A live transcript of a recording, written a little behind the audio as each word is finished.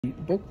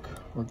EliteBook,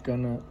 we're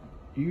gonna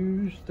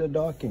use the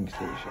docking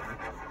station.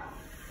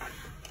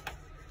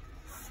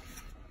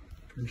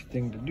 First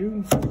thing to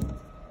do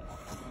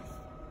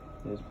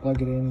is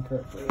plug it in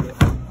correctly.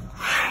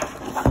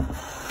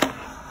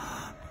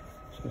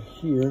 So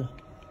here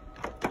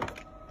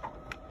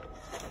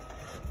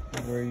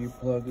is where you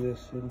plug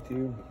this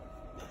into.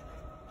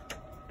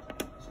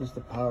 This is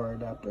the power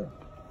adapter.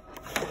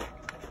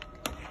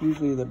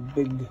 Usually the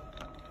big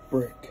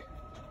brick.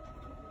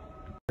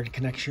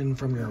 Connection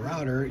from your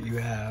router, you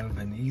have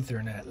an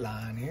Ethernet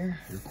line here.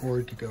 Your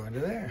cord could go into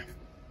there.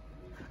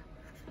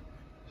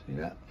 See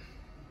that?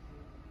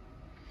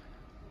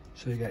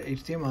 So you got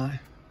HDMI,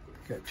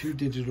 you got 2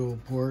 digital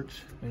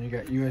ports, and you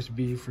got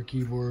USB for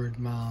keyboard,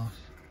 mouse.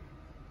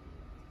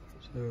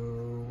 So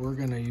we're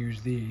gonna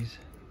use these.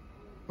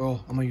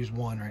 Well, I'm gonna use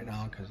one right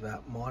now because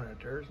that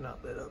monitor is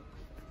not lit up.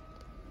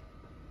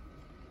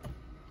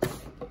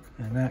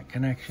 And that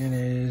connection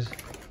is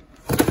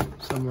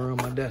somewhere on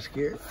my desk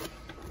here.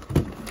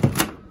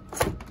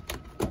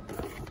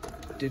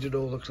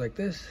 Digital looks like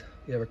this.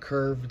 You have a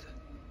curved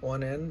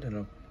one end and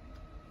a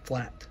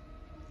flat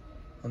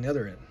on the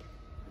other end.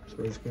 So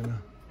we're just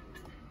gonna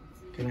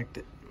connect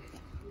it.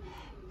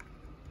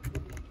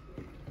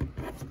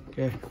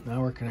 Okay,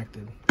 now we're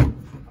connected.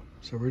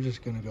 So we're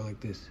just gonna go like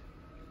this.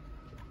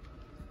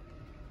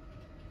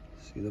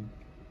 See the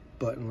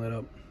button lit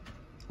up.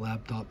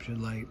 Laptop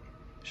should light,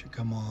 should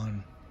come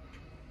on.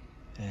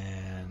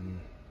 And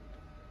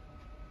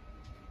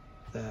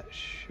that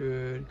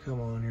should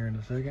come on here in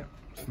a second.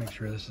 Just make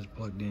sure this is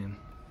plugged in.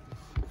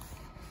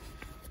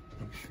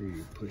 Make sure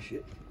you push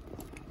it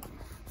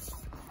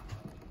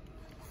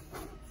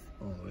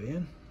all the way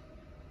in.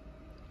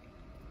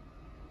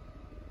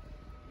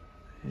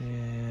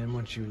 And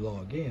once you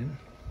log in,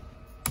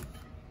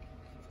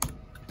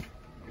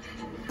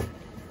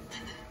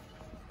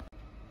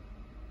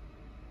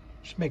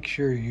 just make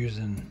sure you're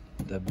using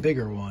the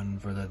bigger one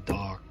for the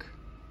dock.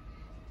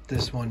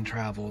 This one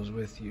travels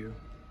with you.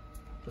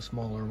 The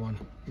smaller one,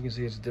 you can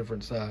see it's a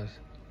different size.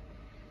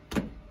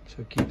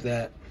 So keep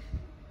that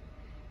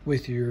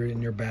with you in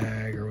your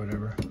bag or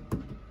whatever,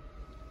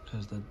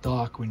 because the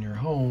dock when you're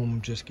home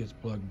just gets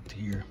plugged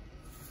here.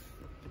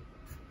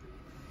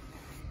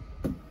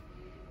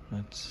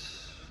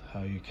 That's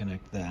how you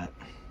connect that.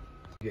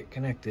 Get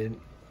connected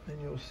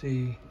and you'll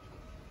see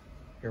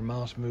your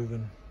mouse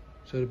moving.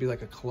 So it'll be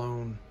like a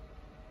clone.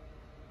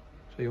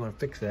 So you want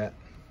to fix that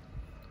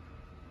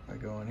by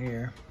going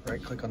here,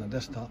 right click on the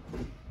desktop,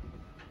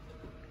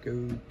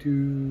 go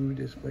to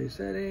display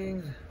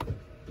settings.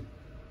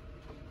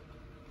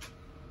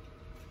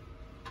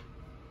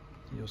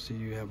 You'll see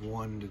you have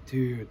 1 to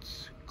 2,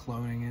 it's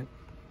cloning it.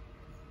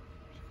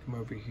 So come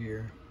over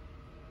here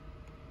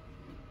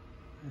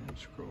and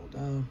scroll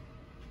down.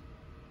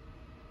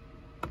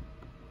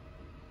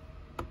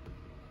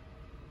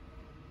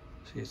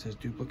 See it says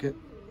duplicate.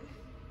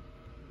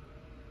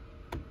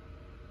 You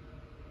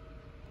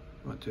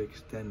want to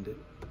extend it.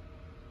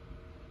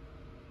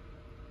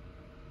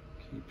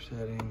 Keep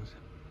settings,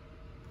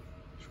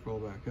 scroll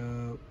back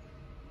up.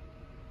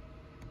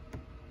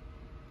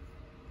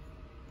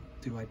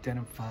 To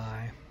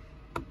identify,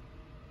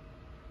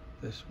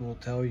 this will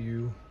tell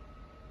you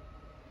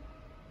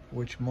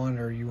which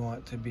monitor you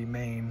want to be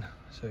main,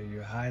 so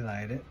you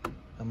highlight it.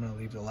 I'm going to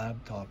leave the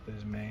laptop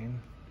as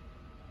main,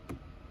 and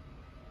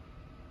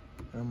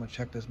I'm going to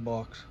check this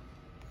box.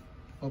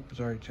 Oh, it's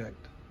already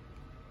checked.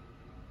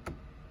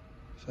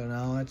 So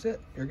now that's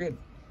it, you're good.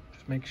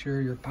 Just make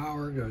sure your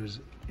power goes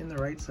in the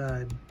right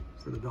side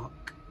for the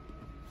dock.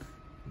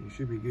 You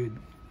should be good.